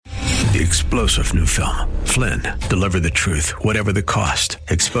The explosive new film, Flynn, deliver the truth, whatever the cost,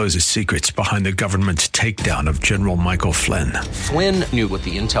 exposes secrets behind the government's takedown of General Michael Flynn. Flynn knew what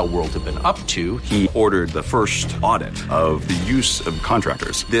the intel world had been up to. He ordered the first audit of the use of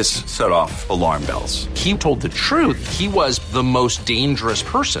contractors. This set off alarm bells. He told the truth. He was the most dangerous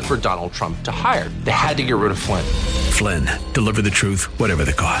person for Donald Trump to hire. They had to get rid of Flynn. Flynn, deliver the truth, whatever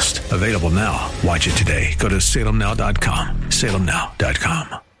the cost. Available now. Watch it today. Go to salemnow.com.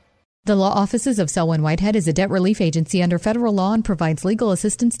 salemnow.com. The law offices of Selwyn Whitehead is a debt relief agency under federal law and provides legal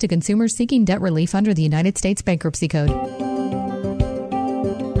assistance to consumers seeking debt relief under the United States Bankruptcy Code.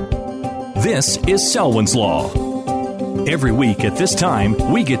 This is Selwyn's Law. Every week at this time,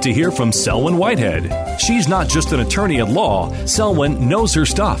 we get to hear from Selwyn Whitehead. She's not just an attorney at law. Selwyn knows her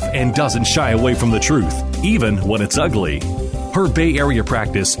stuff and doesn't shy away from the truth, even when it's ugly. Her Bay Area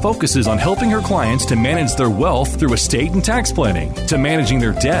practice focuses on helping her clients to manage their wealth through estate and tax planning, to managing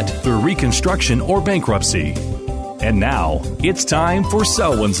their debt through reconstruction or bankruptcy. And now, it's time for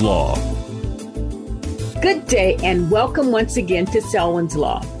Selwyn's Law. Good day and welcome once again to Selwyn's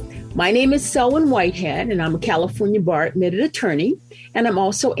Law. My name is Selwyn Whitehead and I'm a California Bar Admitted Attorney, and I'm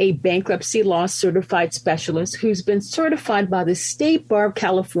also a bankruptcy law certified specialist who's been certified by the State Bar of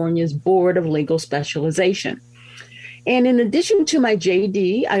California's Board of Legal Specialization. And in addition to my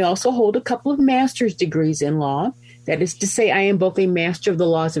JD, I also hold a couple of master's degrees in law. That is to say, I am both a master of the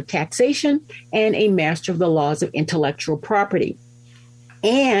laws of taxation and a master of the laws of intellectual property.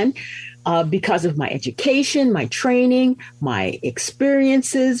 And because of my education, my training, my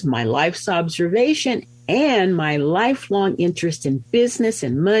experiences, my life's observation, and my lifelong interest in business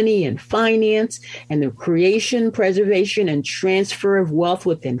and money and finance and the creation, preservation, and transfer of wealth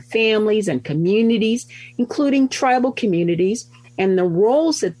within families and communities, including tribal communities, and the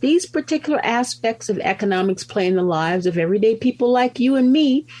roles that these particular aspects of economics play in the lives of everyday people like you and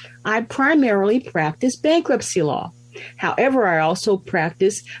me, I primarily practice bankruptcy law. However, I also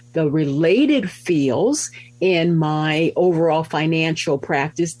practice the related fields in my overall financial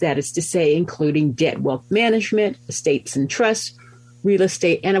practice, that is to say, including debt, wealth management, estates and trusts, real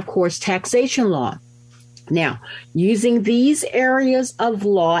estate, and of course, taxation law. Now, using these areas of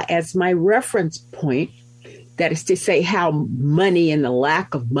law as my reference point, that is to say, how money and the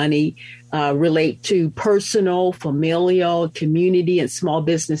lack of money relate to personal, familial, community, and small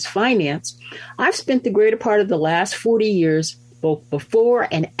business finance, I've spent the greater part of the last 40 years, both before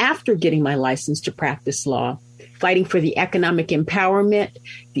and after getting my license to practice law, fighting for the economic empowerment,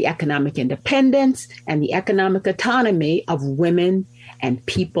 the economic independence, and the economic autonomy of women and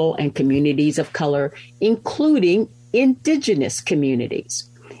people and communities of color, including indigenous communities.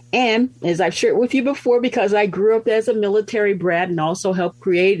 And as I've shared with you before, because I grew up as a military brat and also helped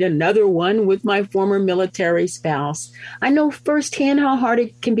create another one with my former military spouse, I know firsthand how hard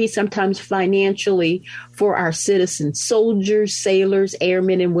it can be sometimes financially for our citizen soldiers, sailors,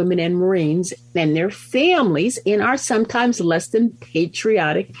 airmen and women and Marines and their families in our sometimes less than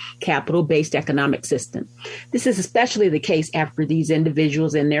patriotic capital-based economic system. This is especially the case after these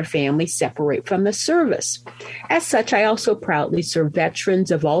individuals and their families separate from the service. As such, I also proudly serve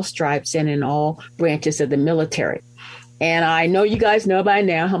veterans of all stripes and in all branches of the military. And I know you guys know by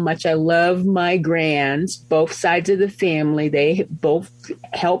now how much I love my grands, both sides of the family. They both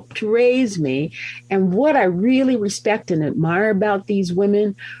helped raise me. And what I really respect and admire about these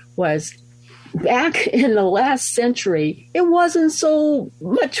women was back in the last century, it wasn't so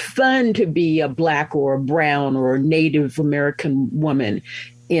much fun to be a Black or a brown or a Native American woman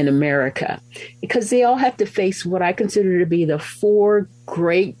in America, because they all have to face what I consider to be the four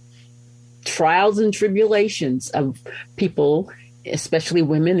great trials and tribulations of people, especially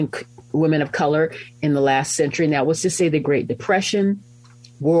women and women of color in the last century. And that was to say the Great Depression,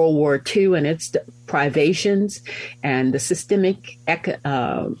 World War II and its privations, and the systemic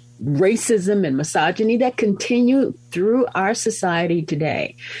racism and misogyny that continue through our society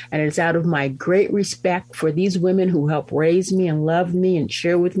today. And it's out of my great respect for these women who helped raise me and love me and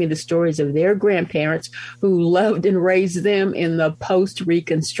share with me the stories of their grandparents who loved and raised them in the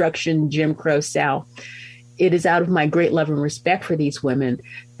post-Reconstruction Jim Crow South. It is out of my great love and respect for these women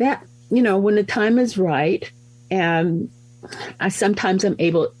that, you know, when the time is right, and I sometimes am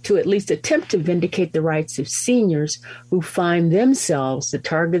able to at least attempt to vindicate the rights of seniors who find themselves the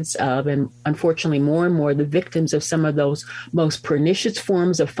targets of, and unfortunately more and more, the victims of some of those most pernicious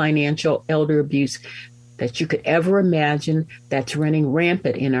forms of financial elder abuse that you could ever imagine that's running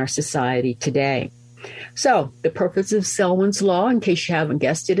rampant in our society today. So the purpose of Selwyn's Law, in case you haven't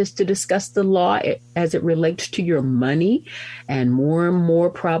guessed it, is to discuss the law as it relates to your money, and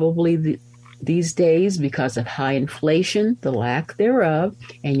more probably these days because of high inflation, the lack thereof,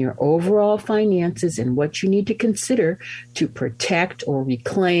 and your overall finances and what you need to consider to protect or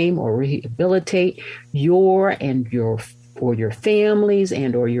reclaim or rehabilitate your families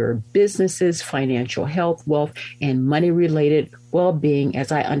and or your businesses, financial health, wealth, and money-related well-being,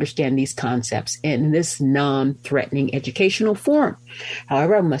 as I understand these concepts in this non-threatening educational forum.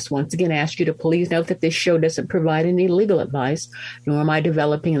 However, I must once again ask you to please note that this show doesn't provide any legal advice, nor am I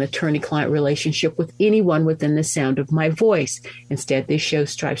developing an attorney-client relationship with anyone within the sound of my voice. Instead, this show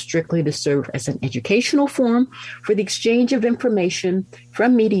strives strictly to serve as an educational forum for the exchange of information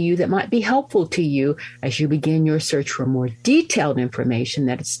from me to you that might be helpful to you as you begin your search for more detailed information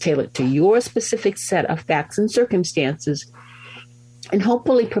that is tailored to your specific set of facts and circumstances, and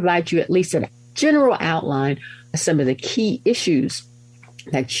hopefully provide you at least a general outline of some of the key issues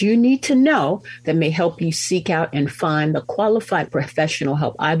that you need to know that may help you seek out and find the qualified professional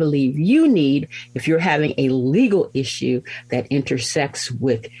help I believe you need if you're having a legal issue that intersects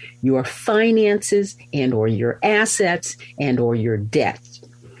with your finances and or your assets and or your debts.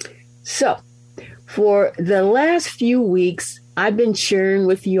 So for the last few weeks, I've been sharing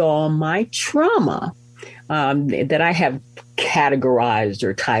with you all my trauma that I have categorized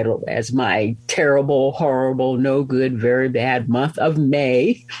or titled as my terrible, horrible, no good, very bad month of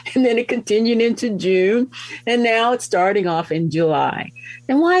May. And then it continued into June. And now it's starting off in July.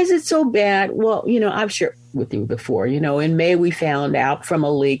 And why is it so bad? Well, I've shared with you before, in May, we found out from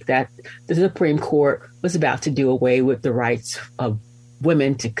a leak that the Supreme Court was about to do away with the rights of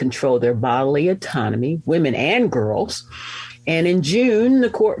women to control their bodily autonomy, women and girls. And in June, the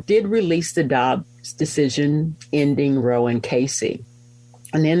court did release the Dobbs decision ending Roe and Casey.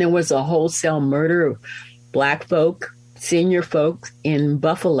 And then there was a wholesale murder of Black folk, senior folk in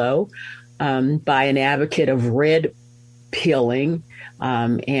Buffalo by an advocate of red pilling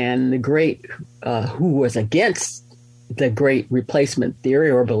and the great, who was against the great replacement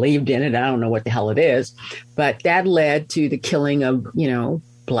theory or believed in it. I don't know what the hell it is, but that led to the killing of,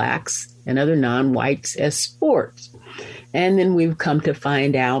 Blacks and other non-whites as sports. And then we've come to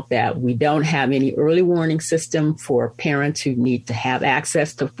find out that we don't have any early warning system for parents who need to have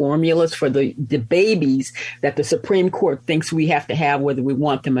access to formulas for the babies that the Supreme Court thinks we have to have, whether we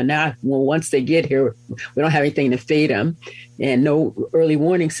want them or not. Well, once they get here, we don't have anything to feed them, and no early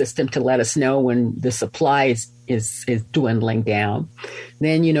warning system to let us know when the supply is dwindling down.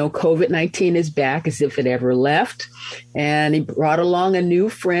 Then, COVID-19 is back as if it ever left. And he brought along a new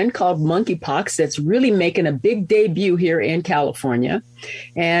friend called monkeypox that's really making a big debut here in California.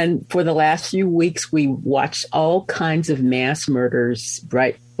 And for the last few weeks, we watched all kinds of mass murders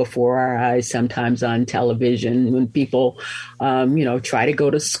right before our eyes, sometimes on television, when people, try to go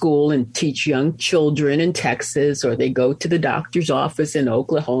to school and teach young children in Texas, or they go to the doctor's office in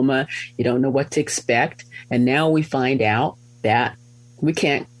Oklahoma. You don't know what to expect. And now we find out that we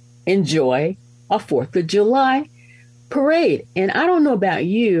can't enjoy a 4th of July parade. And I don't know about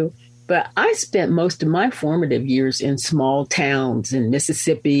you, but I spent most of my formative years in small towns in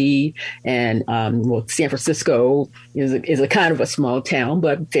Mississippi, and San Francisco is a kind of a small town,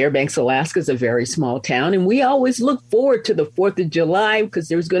 but Fairbanks, Alaska is a very small town. And we always look forward to the 4th of July because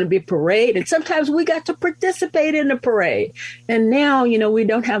there's going to be a parade. And sometimes we got to participate in the parade. And now, we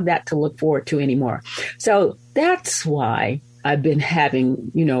don't have that to look forward to anymore. So that's why I've been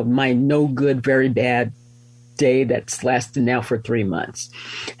having, my no good, very bad day that's lasted now for 3 months.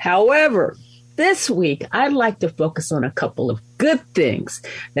 However, this week, I'd like to focus on a couple of good things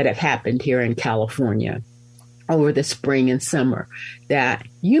that have happened here in California over the spring and summer that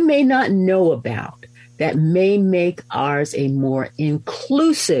you may not know about, that may make ours a more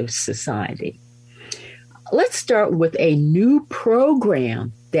inclusive society. Let's start with a new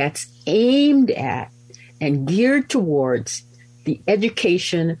program that's aimed at and geared towards the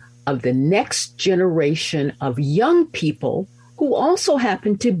education of the next generation of young people who also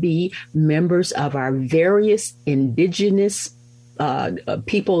happen to be members of our various indigenous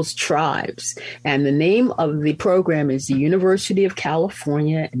people's tribes. And the name of the program is the University of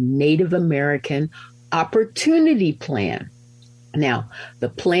California Native American Opportunity Plan. Now, the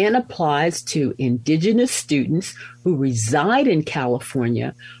plan applies to indigenous students who reside in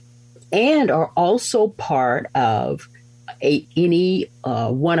California and are also part of any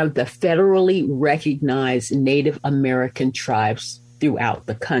one of the federally recognized Native American tribes throughout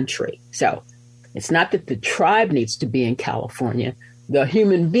the country. So it's not that the tribe needs to be in California. The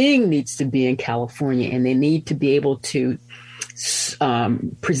human being needs to be in California, and they need to be able to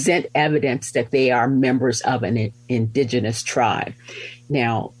present evidence that they are members of an indigenous tribe.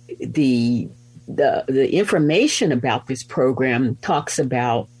 Now, the information about this program talks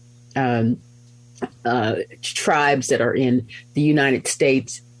about tribes that are in the United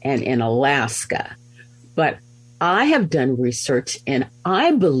States and in Alaska. But I have done research, and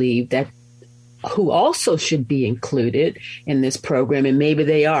I believe that who also should be included in this program, and maybe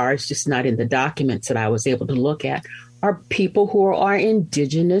they are, it's just not in the documents that I was able to look at, are people who are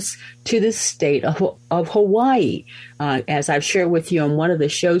indigenous to the state of Hawaii. As I've shared with you on one of the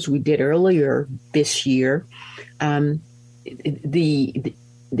shows we did earlier this year, there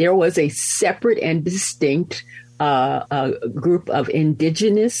was a separate and distinct group of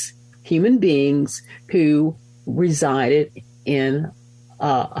indigenous human beings who resided in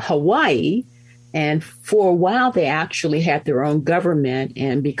Hawaii. And for a while, they actually had their own government.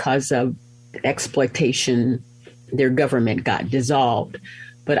 And because of exploitation, their government got dissolved.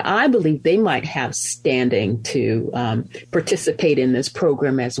 But I believe they might have standing to participate in this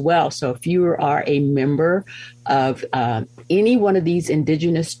program as well. So if you are a member of any one of these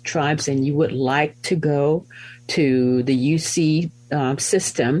indigenous tribes and you would like to go to the UC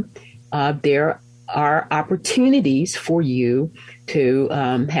system, there are opportunities for you to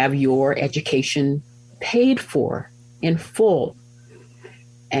have your education paid for in full.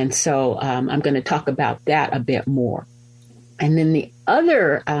 And so I'm going to talk about that a bit more. And then the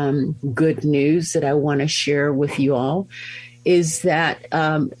other good news that I want to share with you all is that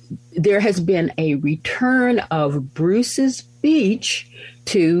there has been a return of Bruce's Beach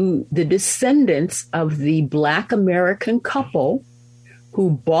to the descendants of the Black American couple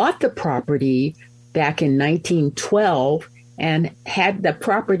who bought the property back in 1912 and had the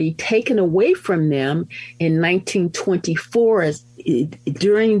property taken away from them in 1924. As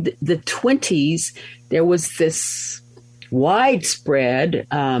during the 20s, there was this widespread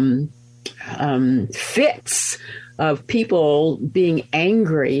fits of people being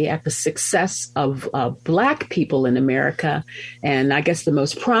angry at the success of Black people in America. And I guess the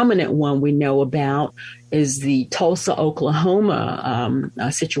most prominent one we know about is the Tulsa, Oklahoma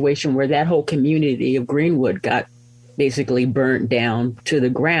situation where that whole community of Greenwood got basically burnt down to the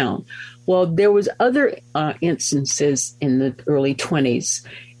ground. Well, there was other instances in the early 20s,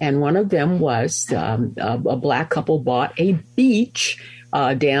 and one of them was a Black couple bought a beach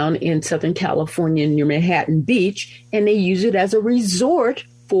down in Southern California near Manhattan Beach, and they use it as a resort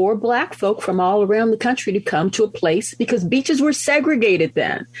for Black folk from all around the country to come to a place because beaches were segregated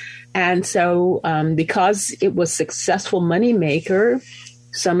then. And so because it was a successful moneymaker,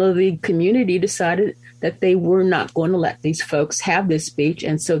 some of the community decided that they were not going to let these folks have this beach.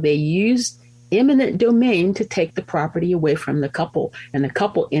 And so they used eminent domain to take the property away from the couple. And the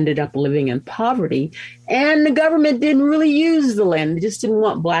couple ended up living in poverty. And the government didn't really use the land. They just didn't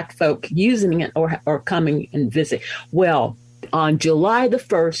want Black folk using it or coming and visit. Well, on July the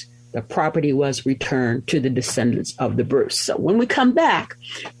 1st, the property was returned to the descendants of the Bruce. So when we come back,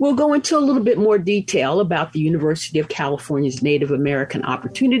 we'll go into a little bit more detail about the University of California's Native American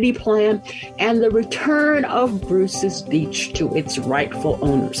Opportunity Plan and the return of Bruce's Beach to its rightful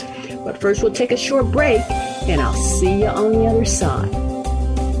owners. But first, we'll take a short break, and I'll see you on the other side.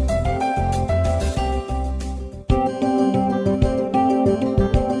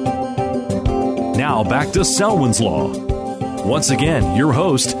 Now back to Selwyn's Law. Once again, your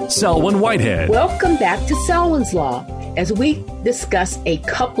host, Selwyn Whitehead. Welcome back to Selwyn's Law, as we discuss a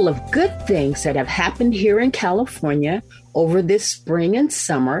couple of good things that have happened here in California over this spring and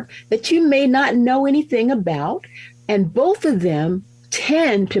summer that you may not know anything about. And both of them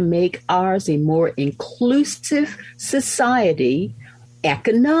tend to make ours a more inclusive society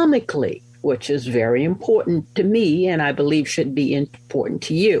economically, which is very important to me and I believe should be important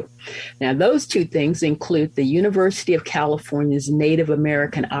to you. Now, those two things include the University of California's Native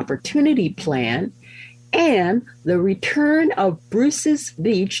American Opportunity Plan and the return of Bruce's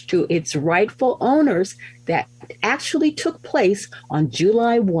Beach to its rightful owners that actually took place on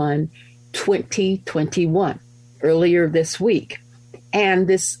July 1, 2021, earlier this week. And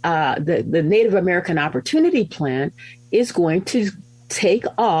this the Native American Opportunity Plan is going to take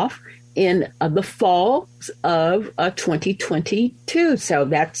off in the fall of 2022. So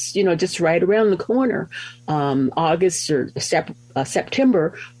that's, just right around the corner, August or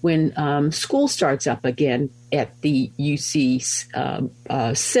September, when school starts up again at the UC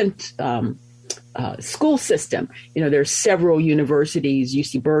school system. There's several universities,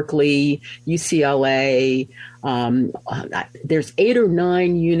 UC Berkeley, UCLA. There's 8 or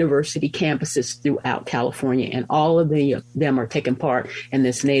 9 university campuses throughout California, and all of them are taking part in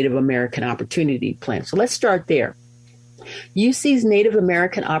this Native American Opportunity Plan. So let's start there. UC's Native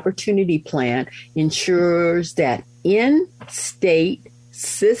American Opportunity Plan ensures that in-state,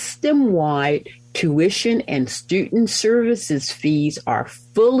 system-wide tuition and student services fees are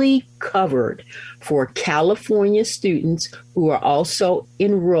fully covered for California students who are also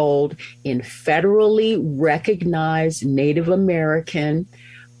enrolled in federally recognized Native American,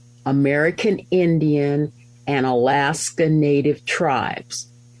 American Indian, and Alaska Native tribes.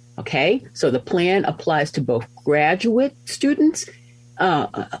 Okay, so the plan applies to both graduate students,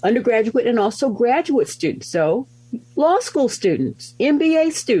 undergraduate, and also graduate students. So law school students,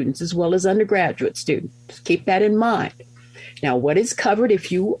 MBA students, as well as undergraduate students. Keep that in mind. Now, what is covered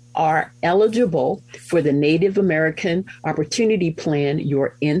if you are eligible for the Native American Opportunity Plan,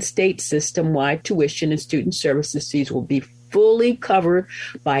 your in-state system-wide tuition and student services fees will be fully covered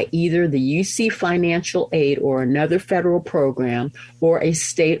by either the UC financial aid or another federal program or a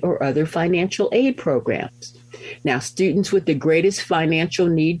state or other financial aid programs. Now, students with the greatest financial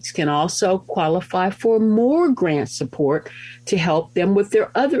needs can also qualify for more grant support to help them with their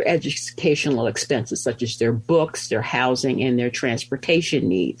other educational expenses, such as their books, their housing, and their transportation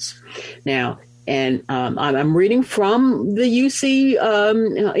needs. Now, and I'm reading from the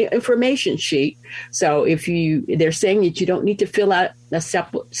UC information sheet. So they're saying that you don't need to fill out a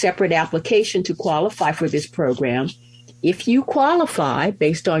separate application to qualify for this program. If you qualify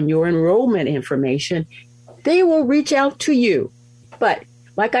based on your enrollment information, they will reach out to you. But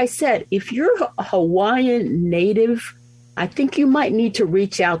like I said, if you're a Hawaiian native, I think you might need to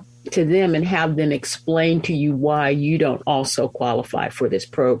reach out to them and have them explain to you why you don't also qualify for this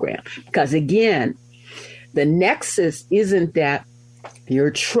program. Because again, the nexus isn't that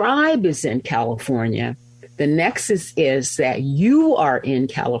your tribe is in California. The nexus is that you are in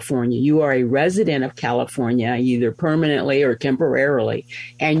California. You are a resident of California, either permanently or temporarily,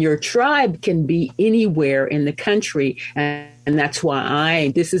 and your tribe can be anywhere in the country. And that's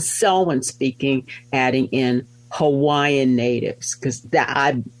why this is Selwyn speaking, adding in Hawaiian natives, because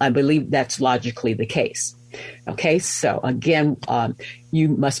I believe that's logically the case. Okay, so again, you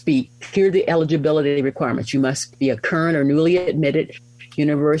must here are the eligibility requirements. You must be a current or newly admitted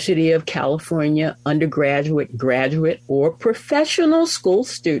University of California undergraduate, graduate, or professional school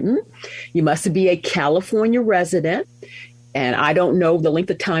student. You must be a California resident. And I don't know the length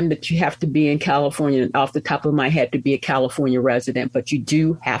of time that you have to be in California off the top of my head to be a California resident, but you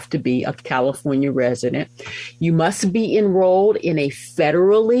do have to be a California resident. You must be enrolled in a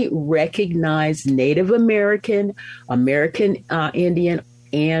federally recognized Native American, American Indian,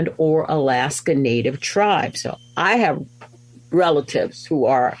 and or Alaska Native tribe. So I have relatives who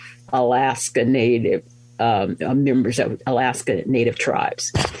are Alaska Native, members of Alaska Native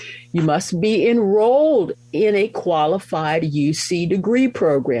tribes. You must be enrolled in a qualified UC degree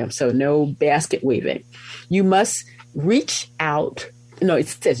program, so no basket weaving. You must reach out. It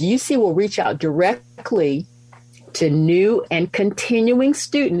says UC will reach out directly to new and continuing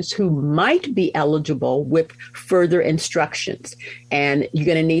students who might be eligible with further instructions. And you're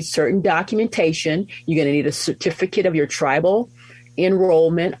going to need certain documentation. You're going to need a certificate of your tribal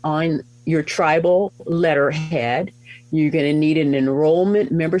enrollment on your tribal letterhead. You're going to need an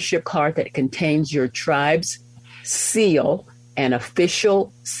enrollment membership card that contains your tribe's seal and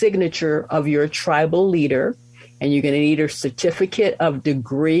official signature of your tribal leader. And you're going to need a certificate of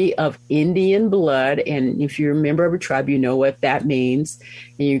degree of Indian blood. And if you're a member of a tribe, you know what that means.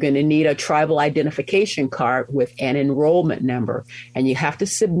 And you're going to need a tribal identification card with an enrollment number. And you have to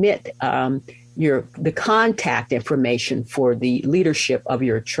submit the contact information for the leadership of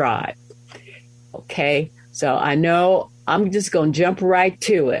your tribe. Okay, so I know I'm just going to jump right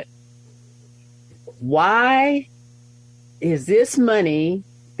to it. Why is this money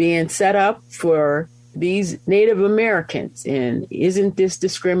being set up for these Native Americans? And isn't this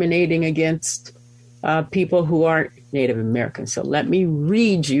discriminating against people who aren't Native Americans? So let me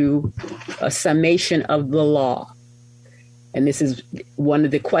read you a summation of the law. And this is one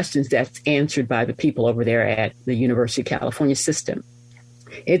of the questions that's answered by the people over there at the University of California system.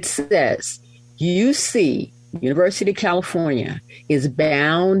 It says, UC, University of California, is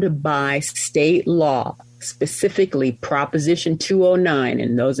bound by state law, specifically Proposition 209.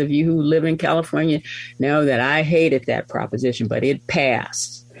 And those of you who live in California know that I hated that proposition, but it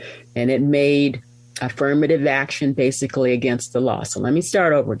passed. And it made affirmative action basically against the law. So let me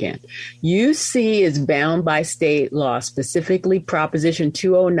start over again. UC is bound by state law, specifically Proposition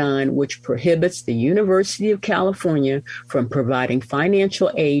 209, which prohibits the University of California from providing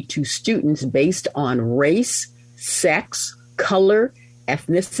financial aid to students based on race, sex, color,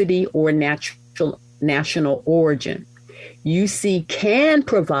 ethnicity, or national origin. UC can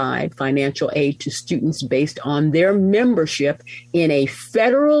provide financial aid to students based on their membership in a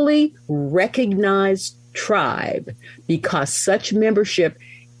federally recognized tribe because such membership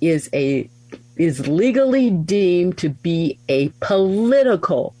is a is legally deemed to be a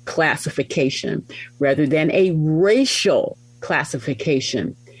political classification rather than a racial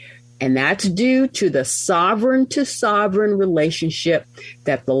classification. And that's due to the sovereign-to-sovereign relationship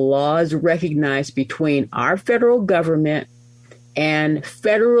that the laws recognize between our federal government and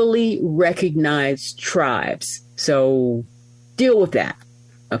federally recognized tribes. So deal with that,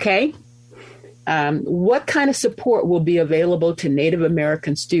 okay? What kind of support will be available to Native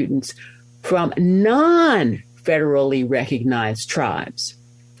American students from non-federally recognized tribes?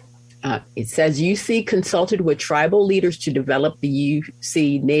 It says UC consulted with tribal leaders to develop the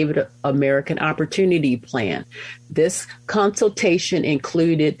UC Native American Opportunity Plan. This consultation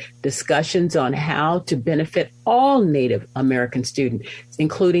included discussions on how to benefit all Native American students,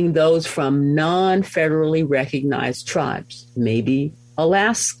 including those from non-federally recognized tribes, maybe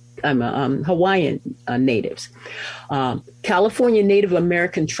Hawaiian natives. California Native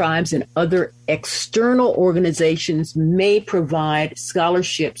American tribes and other external organizations may provide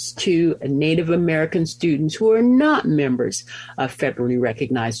scholarships to Native American students who are not members of federally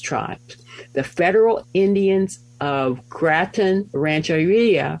recognized tribes. The Federal Indians of Gratan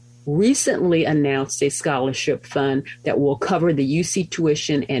Rancheria recently announced a scholarship fund that will cover the UC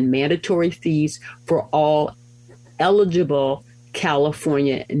tuition and mandatory fees for all eligible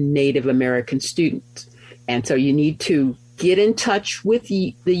California Native American students. And so you need to get in touch with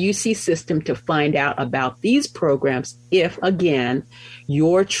the UC system to find out about these programs if, again,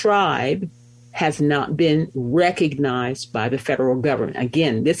 your tribe has not been recognized by the federal government.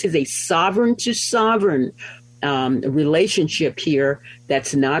 Again, this is a sovereign-to-sovereign relationship here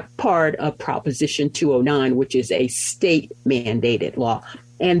that's not part of Proposition 209, which is a state-mandated law.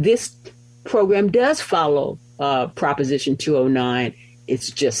 And this program does follow Proposition 209.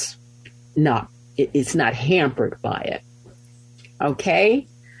 It's just not, it's not hampered by it. Okay?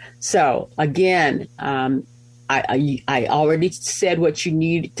 So again, I already said what you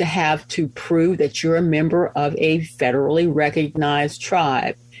need to have to prove that you're a member of a federally recognized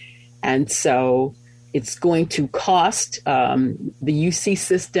tribe. And so it's going to cost the UC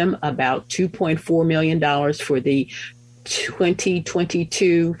system about $2.4 million for the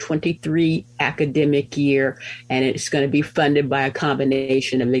 2022-23 academic year, and it's going to be funded by a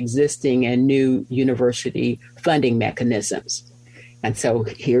combination of existing and new university funding mechanisms. And so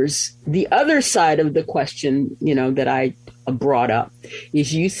here's the other side of the question, that I brought up.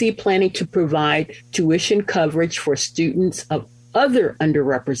 Is UC planning to provide tuition coverage for students of other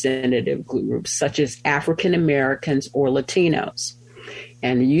underrepresented groups, such as African Americans or Latinos?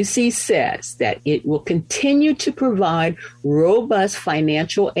 And UC says that it will continue to provide robust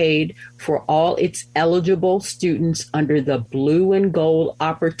financial aid for all its eligible students under the Blue and Gold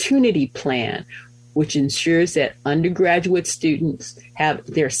Opportunity Plan, which ensures that undergraduate students have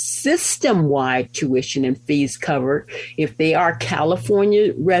their system-wide tuition and fees covered if they are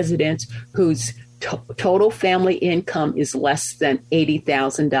California residents whose total family income is less than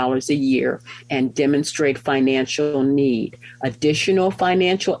 $80,000 a year and demonstrate financial need. Additional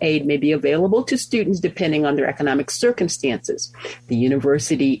financial aid may be available to students depending on their economic circumstances. The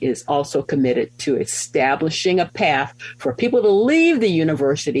university is also committed to establishing a path for people to leave the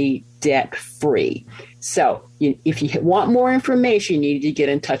university debt-free. So if you want more information, you need to get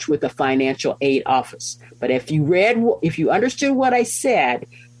in touch with the financial aid office. But if you understood what I said,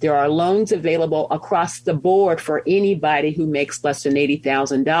 there are loans available across the board for anybody who makes less than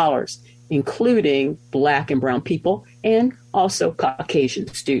 $80,000, including Black and brown people and also Caucasian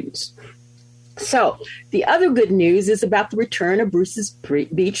students. So the other good news is about the return of Bruce's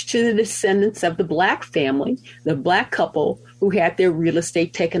Beach to the descendants of the Black family, the Black couple who had their real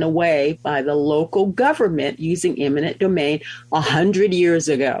estate taken away by the local government using eminent domain 100 years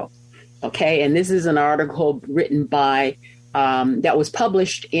ago. Okay, and this is an article written by that was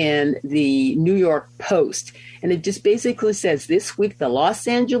published in the New York Post. And it just basically says, this week, the Los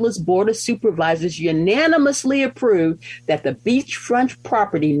Angeles Board of Supervisors unanimously approved that the beachfront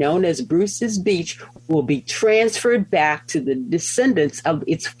property known as Bruce's Beach will be transferred back to the descendants of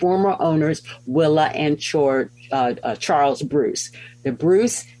its former owners, Willa and Charles Bruce. The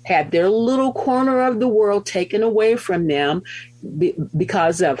Bruce had their little corner of the world taken away from them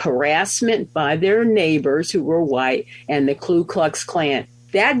because of harassment by their neighbors who were white and the Ku Klux Klan.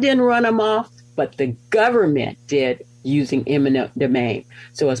 That didn't run them off, but the government did using eminent domain.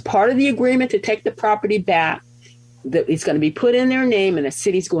 So as part of the agreement to take the property back, it's going to be put in their name and the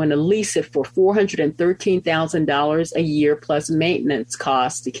city's going to lease it for $413,000 a year plus maintenance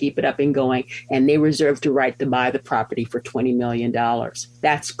costs to keep it up and going. And they reserve the right to buy the property for $20 million.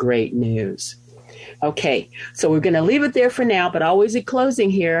 That's great news. Okay, so we're going to leave it there for now, but always in closing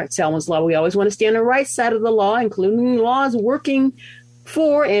here at Selwyn's Law, we always want to stay on the right side of the law, including laws working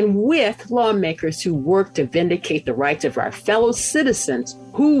for and with lawmakers who work to vindicate the rights of our fellow citizens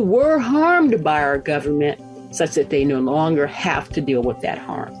who were harmed by our government, such that they no longer have to deal with that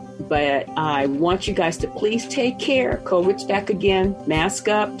harm. But I want you guys to please take care. COVID's back again. Mask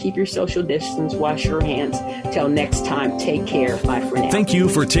up, keep your social distance, wash your hands. Till next time, take care. Bye for now. Thank you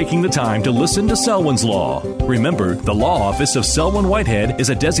for taking the time to listen to Selwyn's Law. Remember, the Law Office of Selwyn Whitehead is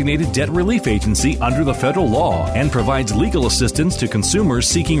a designated debt relief agency under the federal law and provides legal assistance to consumers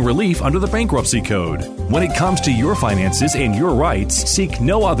seeking relief under the Bankruptcy Code. When it comes to your finances and your rights, seek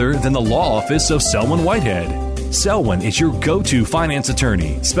no other than the Law Office of Selwyn Whitehead. Selwyn is your go-to finance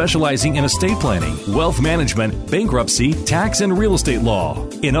attorney, specializing in estate planning, wealth management, bankruptcy, tax, and real estate law.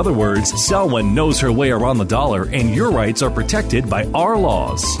 In other words, Selwyn knows her way around the dollar, and your rights are protected by our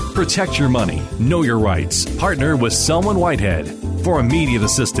laws. Protect your money. Know your rights. Partner with Selwyn Whitehead. For immediate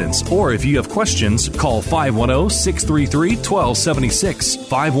assistance, or if you have questions, call 510-633-1276,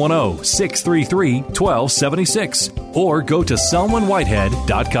 510-633-1276, or go to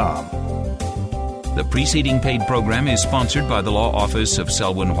SelwynWhitehead.com. The preceding paid program is sponsored by the Law Office of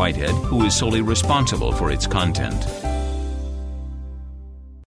Selwyn Whitehead, who is solely responsible for its content.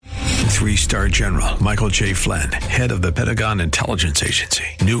 3-star General Michael J. Flynn, head of the Pentagon Intelligence Agency,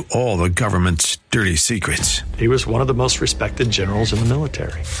 knew all the government's dirty secrets. He was one of the most respected generals in the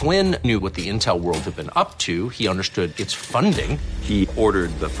military. Flynn knew what the intel world had been up to. He understood its funding. He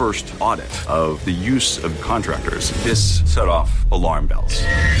ordered the first audit of the use of contractors. This set off alarm bells.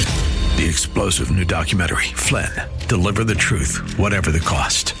 The explosive new documentary, Flynn, Deliver the Truth, Whatever the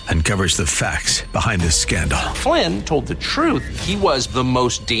Cost, uncovers the facts behind this scandal. Flynn told the truth. He was the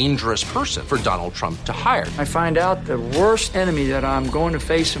most dangerous person for Donald Trump to hire. I find out the worst enemy that I'm going to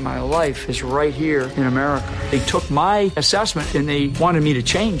face in my life is right here in America. They took my assessment and they wanted me to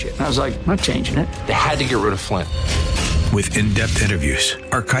change it. And I was like, I'm not changing it. They had to get rid of Flynn. With in-depth interviews,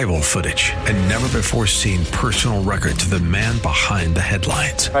 archival footage, and never-before-seen personal records of the man behind the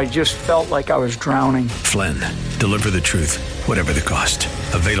headlines. I just felt like I was drowning. Flynn, Deliver the Truth, Whatever the Cost.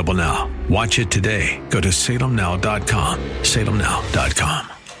 Available now. Watch it today. Go to salemnow.com.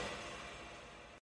 salemnow.com.